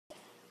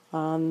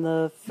On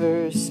the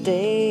first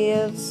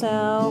day of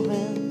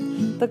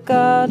Samhain, the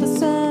goddess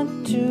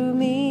sent to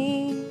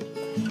me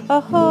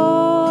a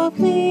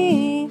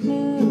holy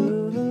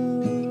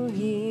new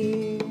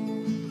year.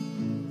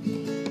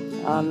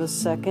 On the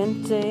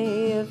second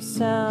day of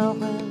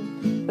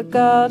Samhain, the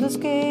goddess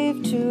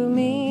gave to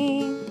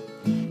me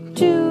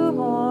 2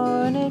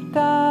 horned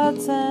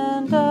gods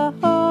and a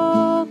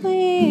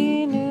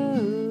holy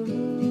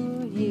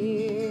new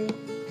year.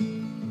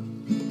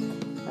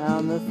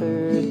 On the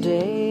third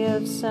day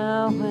of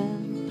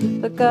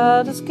Samhain, the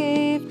goddess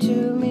gave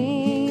to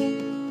me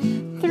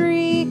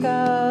 3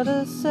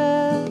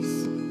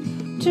 goddesses,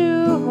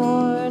 2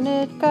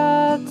 horned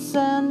gods,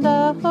 and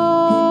a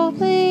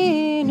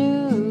holy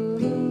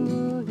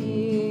new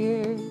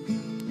year.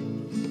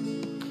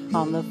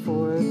 On the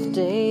 4th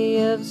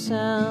day of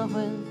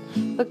Samhain,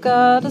 the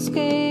goddess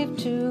gave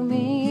to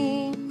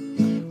me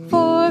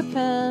 4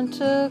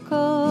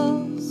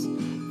 pentacles,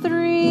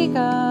 3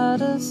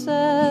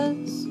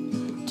 goddesses,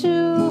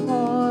 2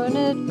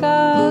 horned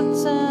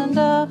gods, and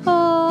a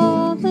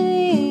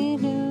holy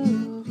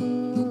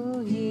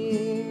new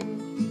year.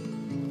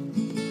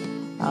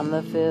 On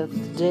the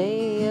 5th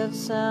day of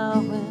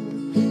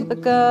Samhain, the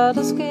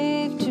goddess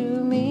gave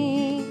to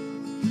me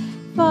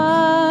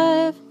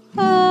 5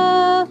 elements,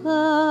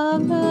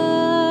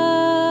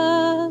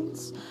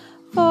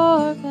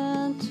 4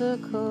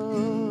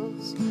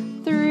 pentacles,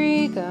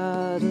 3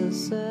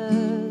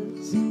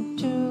 goddesses,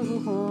 2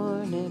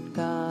 horned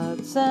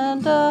gods,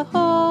 and a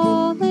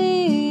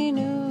holy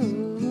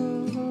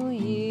new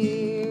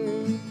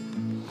year.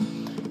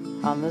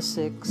 On the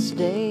 6th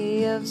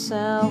day of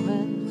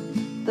Samhain,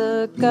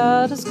 the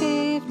goddess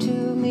gave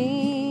to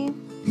me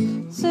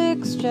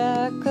 6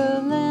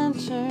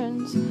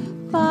 jack-o'-lanterns,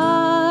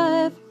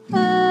 5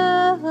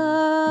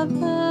 elements,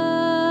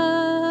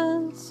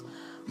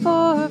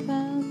 4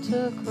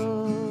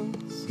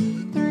 pentacles,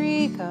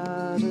 3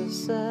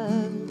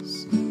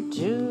 goddesses,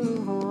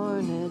 2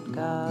 horned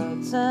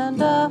gods, and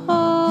a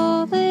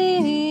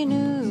holy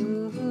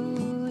new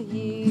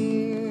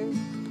year.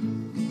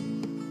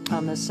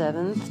 On the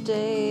 7th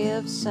day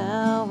of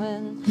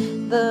Samhain,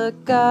 the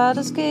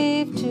goddess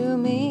gave to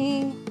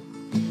me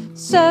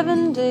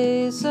 7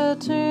 days a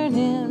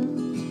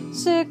turning,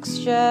 6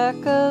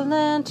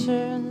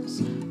 jack-o'-lanterns,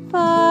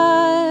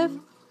 5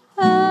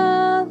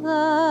 elements,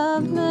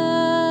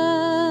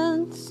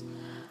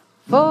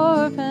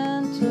 4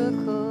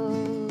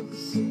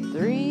 pentacles,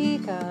 3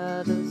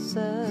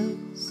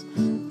 goddesses,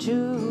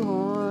 2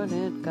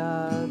 horned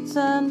gods,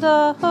 and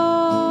a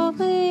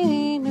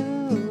holy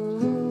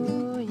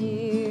new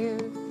year.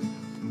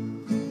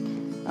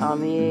 On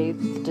the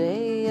 8th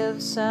day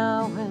of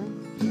Samhain,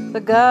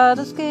 the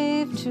goddess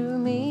gave to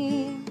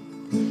me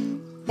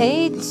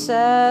 8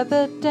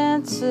 Sabbath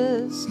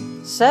dances,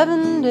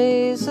 7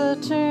 days a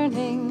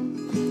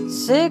turning,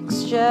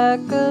 6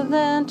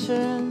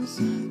 jack-o'-lanterns,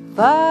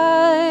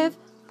 5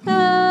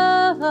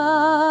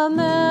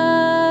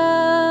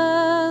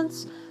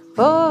 elements,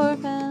 4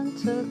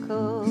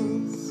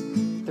 pentacles,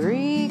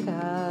 3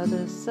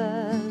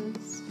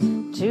 goddesses,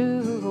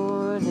 2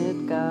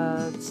 horned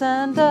gods,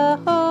 and a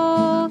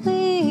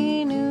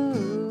holy new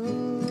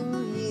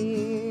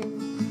year.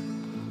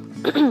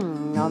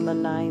 On the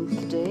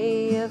 9th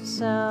day of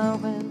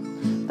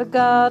Samhain, the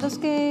goddess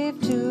gave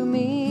to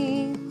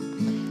me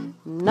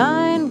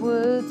 9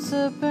 woods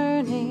a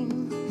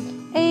burning,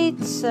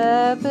 8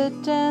 Sabbath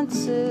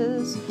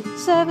dances,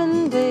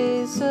 7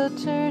 days a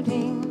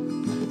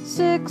turning,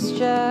 6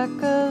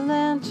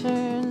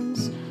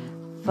 jack-o'-lanterns,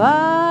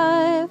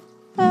 5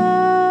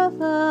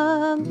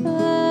 elements,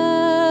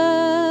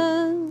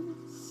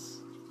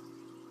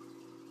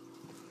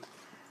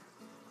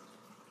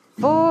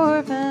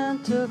 4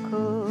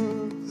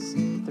 pentacles,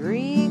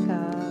 3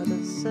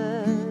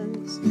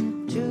 goddesses,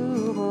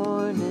 2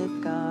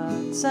 horned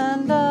gods,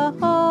 and a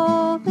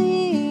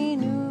holy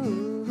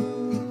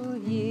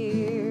new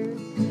year.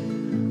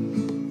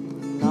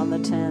 On the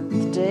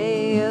 10th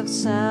day of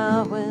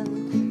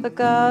Samhain, the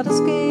goddess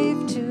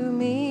gave to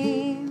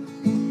me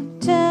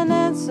 10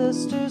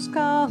 ancestors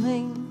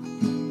calling,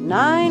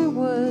 9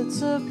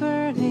 woods a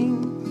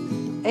burning,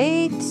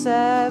 8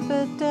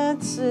 Sabbath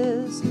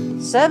dances,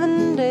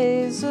 7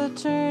 days a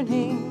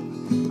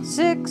turning,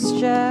 6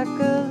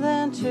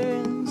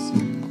 jack-o'-lanterns,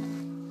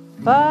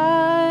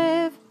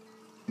 5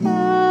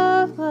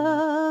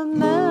 elements,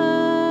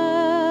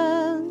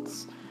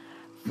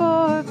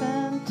 4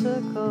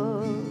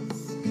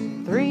 pentacles,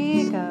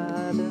 3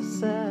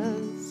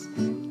 goddesses,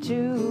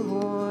 2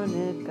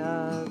 horned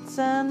gods,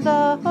 and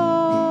a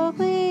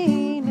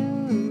holy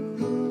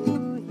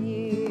new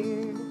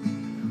year.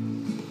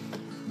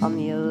 On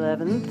the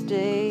 11th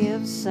day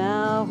of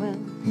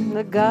Samhain,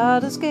 the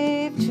goddess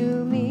gave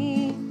to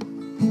me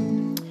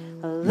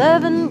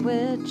 11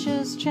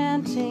 witches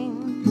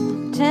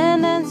chanting,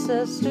 10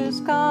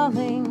 ancestors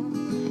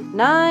calling,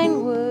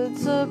 9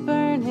 woods a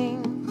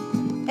burning,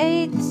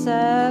 8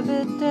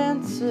 Sabbath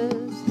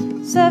dances,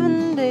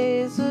 7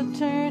 days a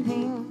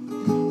turning,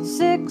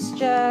 6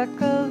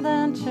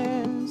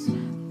 jack-o'-lanterns,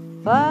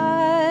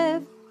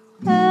 5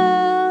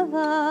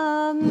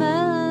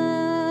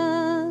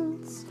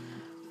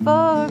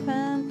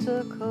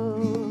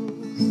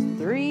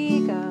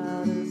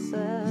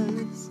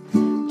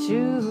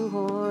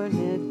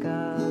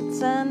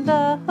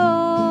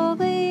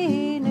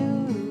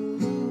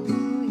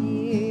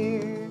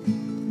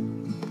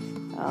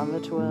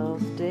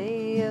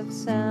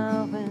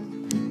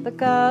 Samhain, the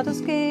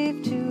goddess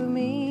gave to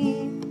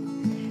me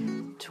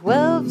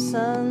 12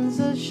 suns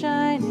a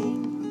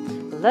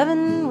shining,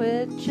 11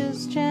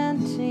 witches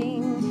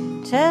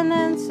chanting, 10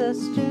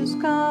 ancestors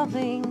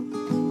calling,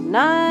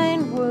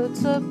 9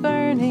 woods a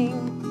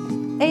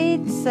burning,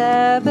 8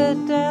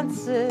 Sabbath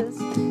dances,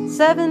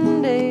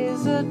 7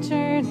 days a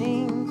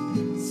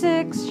turning,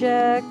 6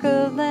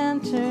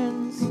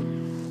 jack-o'-lanterns,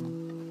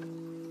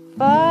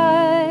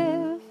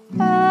 5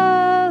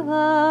 elements,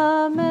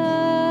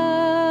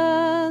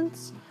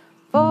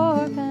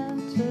 4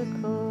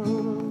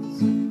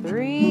 pentacles,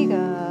 3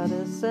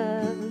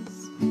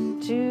 goddesses,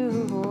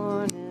 2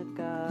 horned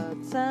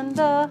gods, and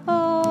a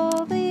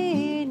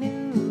holy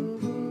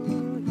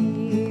new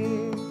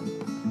year.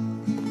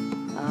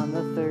 On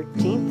the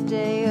 13th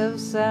day of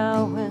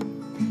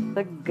Samhain,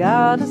 the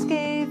goddess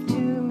gave to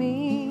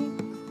me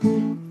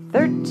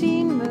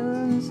 13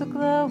 moons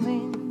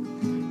a-glowing,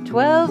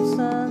 12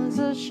 suns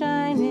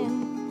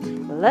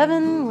a-shining,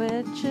 11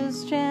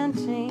 witches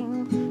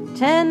chanting,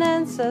 10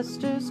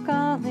 ancestors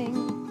calling,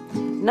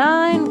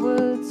 9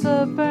 woods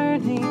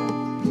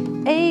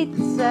a-burning, 8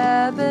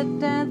 Sabbath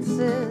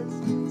dances,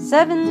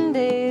 7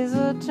 days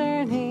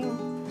a-turning,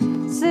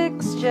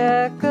 6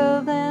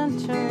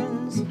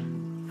 jack-o'-lanterns,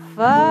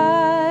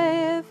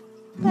 5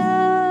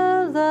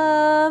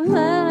 elements,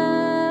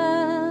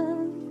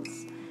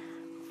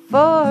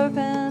 4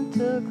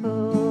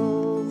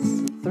 pentacles,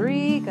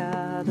 3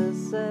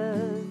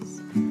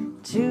 goddesses,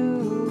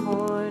 2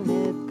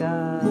 horned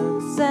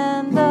gods,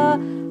 and a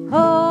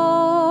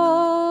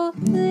holy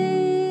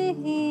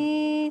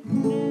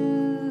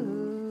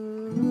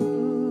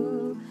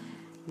new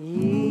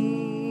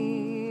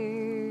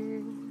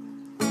year.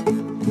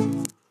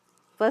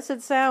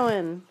 Blessed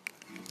Samhain.